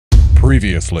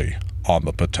Previously on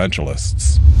The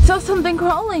Potentialists. Saw something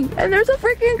crawling, and there's a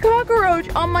freaking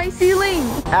cockroach on my ceiling.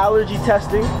 Allergy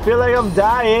testing. Feel like I'm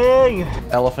dying.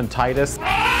 Elephantitis.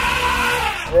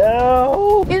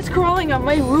 Ew. It's crawling on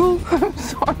my roof. I'm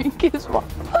sorry, Gizmo.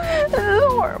 This is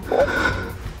horrible.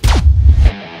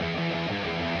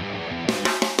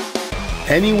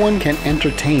 Anyone can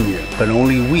entertain you, but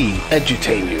only we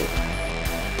edutain you.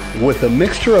 With a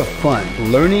mixture of fun,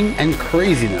 learning, and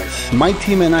craziness, my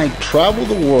team and I travel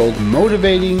the world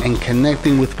motivating and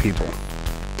connecting with people.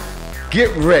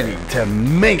 Get ready to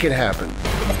make it happen.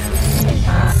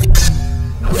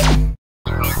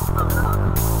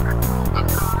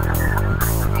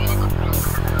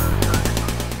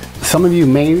 Some of you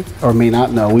may or may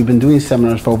not know, we've been doing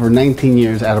seminars for over 19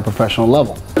 years at a professional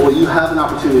level. Well, you have an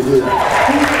opportunity to do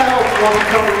that. Who else wants to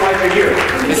come to life right here?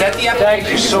 Is that the application? Thank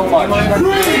you so much.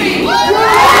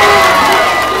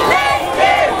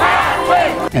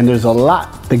 And there's a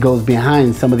lot that goes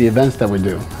behind some of the events that we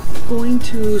do. Going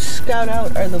to scout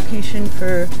out our location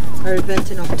for our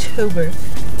event in October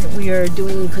that we are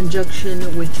doing in conjunction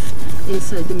with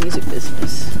Inside the Music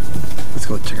Business. Let's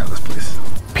go check out this place.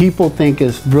 People think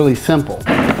it's really simple. You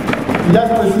guys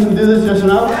want to see me do this just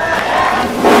now?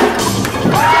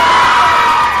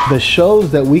 The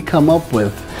shows that we come up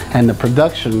with and the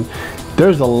production,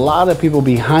 there's a lot of people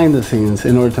behind the scenes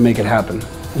in order to make it happen.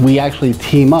 We actually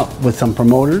team up with some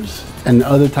promoters and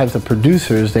other types of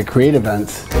producers that create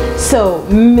events. So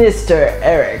Mr.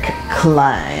 Eric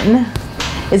Klein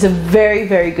is a very,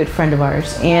 very good friend of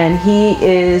ours, and he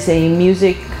is a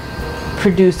music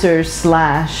producer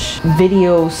slash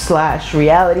video slash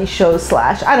reality show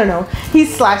slash, I don't know,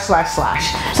 he's slash.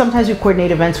 Sometimes we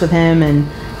coordinate events with him and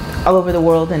all over the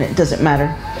world, and it doesn't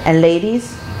matter. And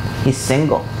ladies, he's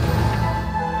single.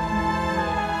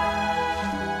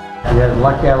 You guys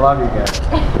lucky I love you guys.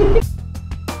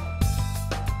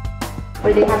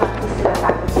 Where they have access to the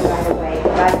faculty right away,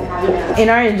 rather than having them. In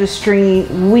our industry,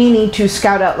 we need to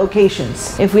scout out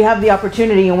locations. If we have the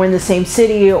opportunity and we're in the same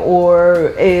city,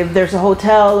 or if there's a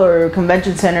hotel or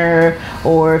convention center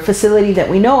or facility that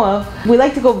we know of, we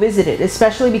like to go visit it,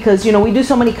 especially because, you know, we do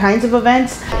so many kinds of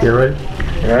events. You ready?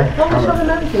 Yeah.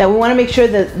 That we want to make sure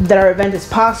that our event is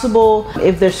possible.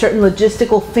 If there's certain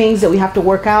logistical things that we have to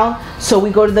work out, so we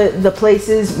go to the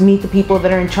places, meet the people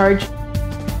that are in charge.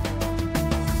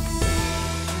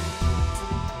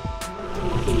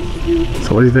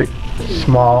 So what do you think?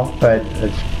 Small, but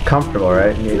it's comfortable,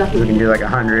 right? We can do like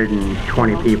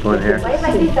 120 people in here. Yeah,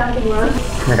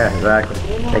 exactly.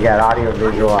 They got audio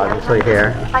visual obviously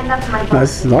here.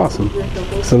 This is awesome.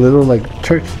 It's a little like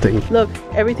church thing. Look,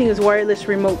 everything is wireless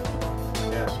remote.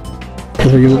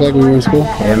 That's what you look like when you were in school?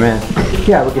 Yeah, man.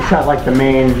 Yeah, we can shut like the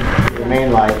main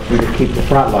lights. We just keep the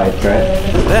front lights, right?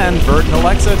 Then Bert and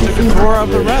Alexa took a tour of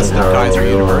the rest of Kaiser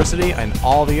University and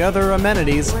all the other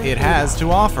amenities it has to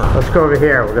offer. Let's go over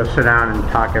here. We'll go sit down and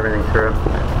talk everything through.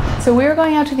 So we were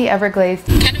going out to the Everglades.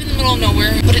 Kind of in the middle of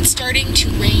nowhere, but it's starting to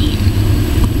rain.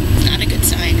 It's not a good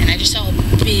sign, and I just saw a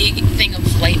big thing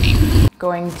of lightning.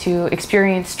 Going to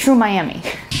experience true Miami.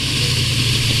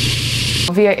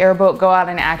 Via airboat, go out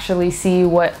and actually see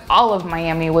what all of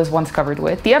Miami was once covered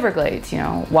with. The Everglades, you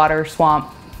know, water,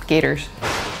 swamp, gators.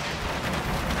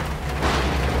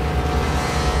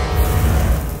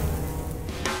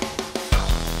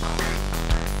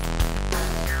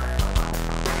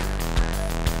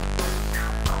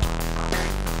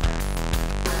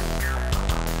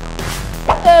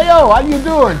 Hey yo, how you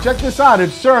doing? Check this out,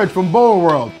 it's Serge from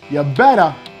BOWAworld. You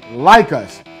better like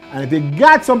us. And if you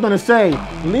got something to say,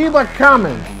 leave a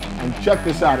comment. And check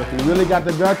this out, if you really got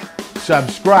the guts,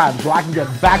 subscribe so I can get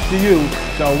back to you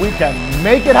so we can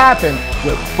make it happen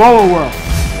with BOWAworld.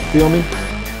 Feel me?